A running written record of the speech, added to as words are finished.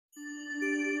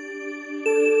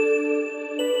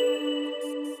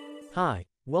Hi,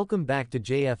 welcome back to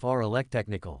JFR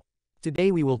Electechnical.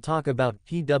 Today we will talk about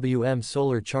PWM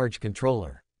Solar Charge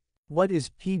Controller. What is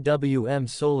PWM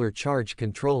Solar Charge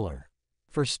Controller?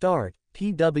 For start,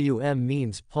 PWM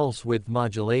means pulse width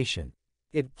modulation.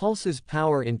 It pulses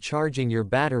power in charging your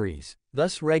batteries,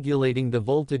 thus regulating the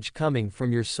voltage coming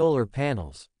from your solar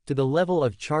panels to the level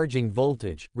of charging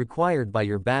voltage required by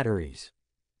your batteries.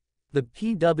 The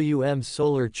PWM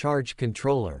Solar Charge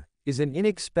Controller is an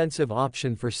inexpensive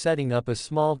option for setting up a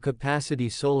small capacity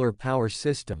solar power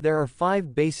system. There are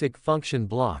 5 basic function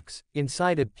blocks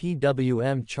inside a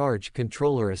PWM charge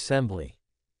controller assembly.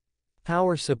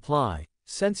 Power supply,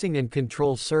 sensing and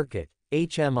control circuit,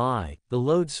 HMI, the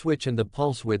load switch and the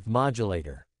pulse width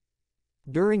modulator.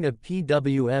 During a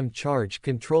PWM charge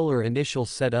controller initial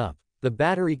setup, the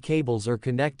battery cables are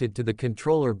connected to the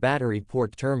controller battery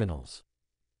port terminals.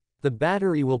 The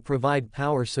battery will provide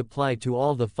power supply to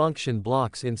all the function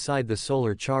blocks inside the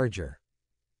solar charger.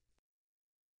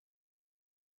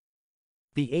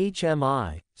 The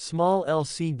HMI, small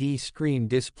LCD screen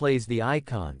displays the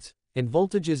icons and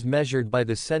voltages measured by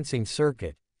the sensing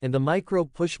circuit, and the micro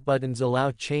push buttons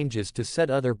allow changes to set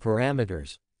other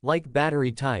parameters, like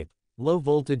battery type, low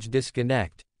voltage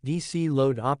disconnect, DC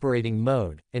load operating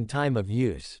mode, and time of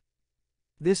use.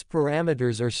 These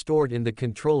parameters are stored in the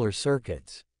controller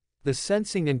circuits. The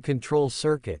sensing and control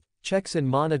circuit checks and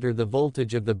monitor the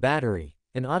voltage of the battery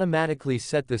and automatically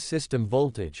set the system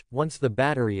voltage once the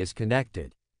battery is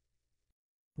connected.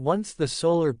 Once the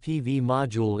solar PV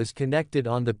module is connected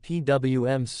on the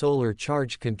PWM Solar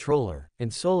Charge Controller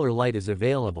and solar light is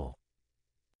available,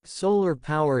 solar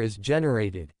power is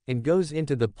generated and goes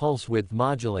into the pulse width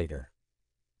modulator.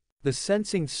 The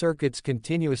sensing circuits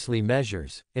continuously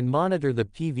measures and monitor the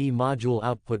PV module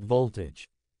output voltage.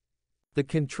 The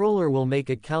controller will make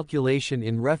a calculation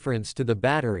in reference to the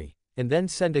battery, and then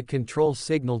send a control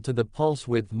signal to the pulse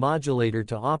width modulator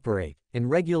to operate and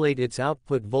regulate its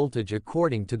output voltage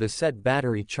according to the set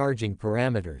battery charging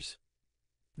parameters.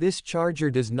 This charger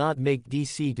does not make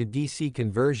DC to DC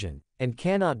conversion, and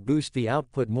cannot boost the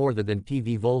output more than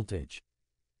PV voltage.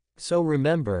 So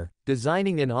remember,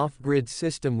 designing an off-grid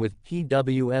system with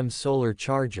PWM solar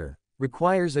charger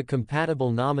requires a compatible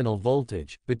nominal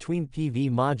voltage between PV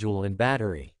module and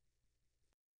battery.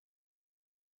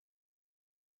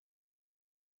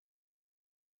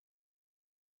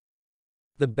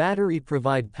 The battery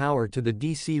provides power to the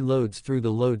DC loads through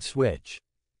the load switch.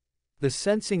 The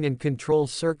sensing and control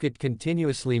circuit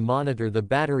continuously monitor the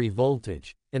battery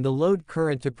voltage and the load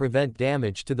current to prevent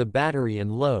damage to the battery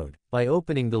and load by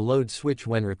opening the load switch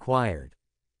when required.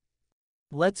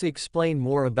 Let's explain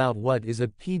more about what is a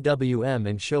PWM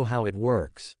and show how it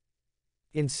works.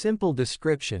 In simple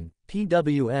description,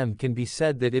 PWM can be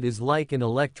said that it is like an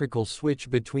electrical switch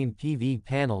between PV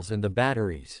panels and the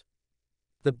batteries.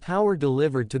 The power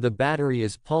delivered to the battery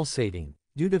is pulsating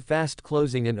due to fast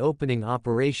closing and opening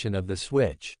operation of the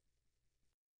switch.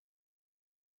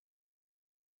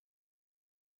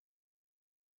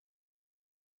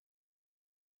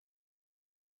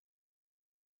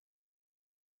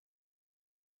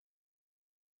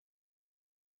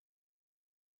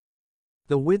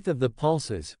 The width of the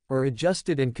pulses are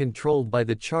adjusted and controlled by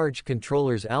the charge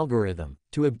controller's algorithm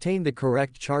to obtain the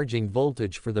correct charging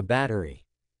voltage for the battery.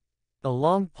 A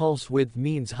long pulse width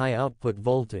means high output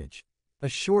voltage. A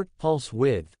short pulse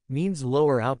width means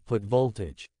lower output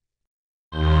voltage.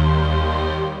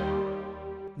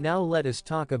 Now let us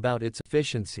talk about its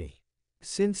efficiency.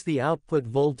 Since the output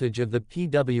voltage of the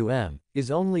PWM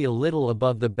is only a little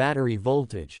above the battery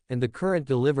voltage and the current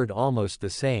delivered almost the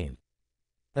same,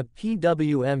 a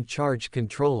PWM charge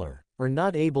controller are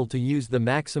not able to use the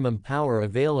maximum power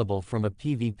available from a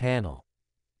PV panel.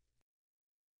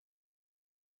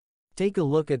 Take a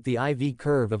look at the IV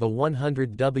curve of a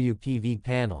 100W PV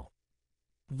panel.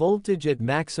 Voltage at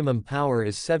maximum power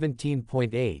is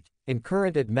 17.8, and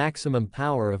current at maximum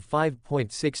power of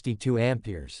 5.62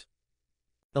 amperes.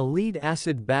 A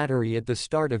lead-acid battery at the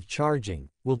start of charging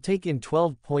will take in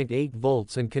 12.8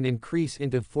 volts and can increase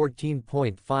into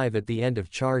 14.5 at the end of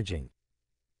charging.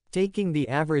 Taking the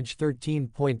average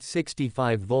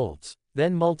 13.65 volts,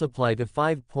 then multiply to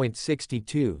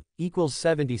 5.62, equals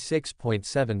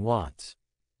 76.7 watts.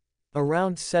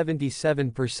 Around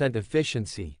 77%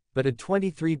 efficiency, but a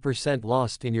 23%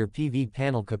 lost in your PV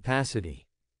panel capacity.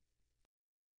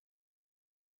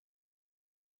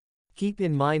 Keep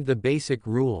in mind the basic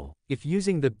rule: if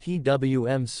using the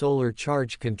PWM Solar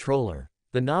Charge Controller,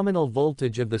 the nominal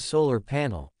voltage of the solar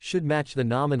panel should match the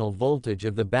nominal voltage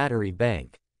of the battery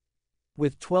bank.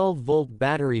 With 12-volt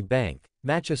battery bank,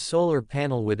 match a solar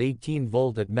panel with 18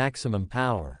 volt at maximum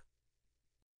power.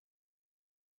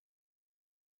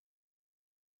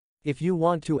 If you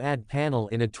want to add panel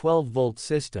in a 12-volt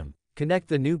system, connect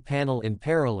the new panel in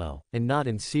parallel, and not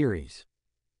in series.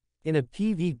 In a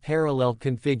PV parallel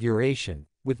configuration,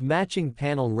 with matching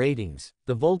panel ratings,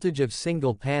 the voltage of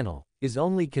single panel is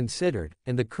only considered,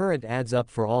 and the current adds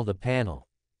up for all the panel.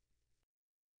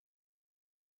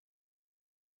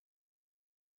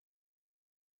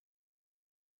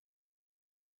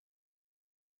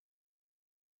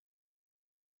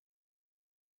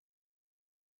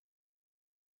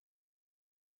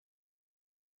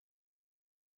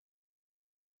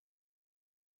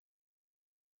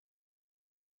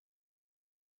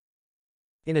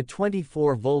 In a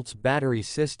 24 volts battery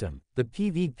system, the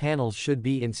PV panels should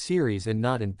be in series and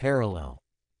not in parallel.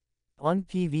 On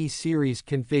PV series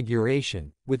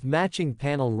configuration, with matching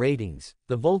panel ratings,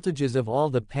 the voltages of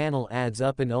all the panel adds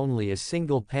up and only a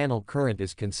single panel current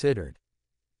is considered.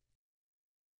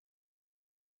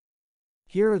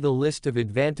 Here are the list of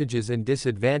advantages and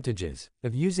disadvantages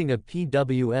of using a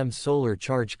PWM Solar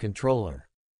Charge Controller.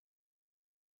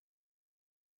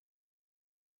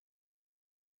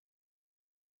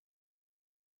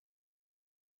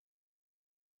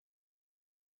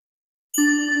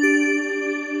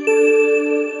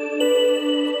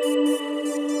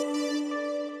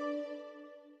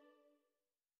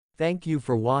 Thank you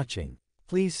for watching.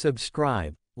 Please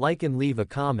subscribe, like and leave a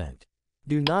comment.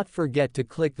 Do not forget to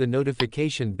click the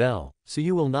notification bell, so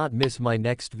you will not miss my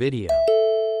next video.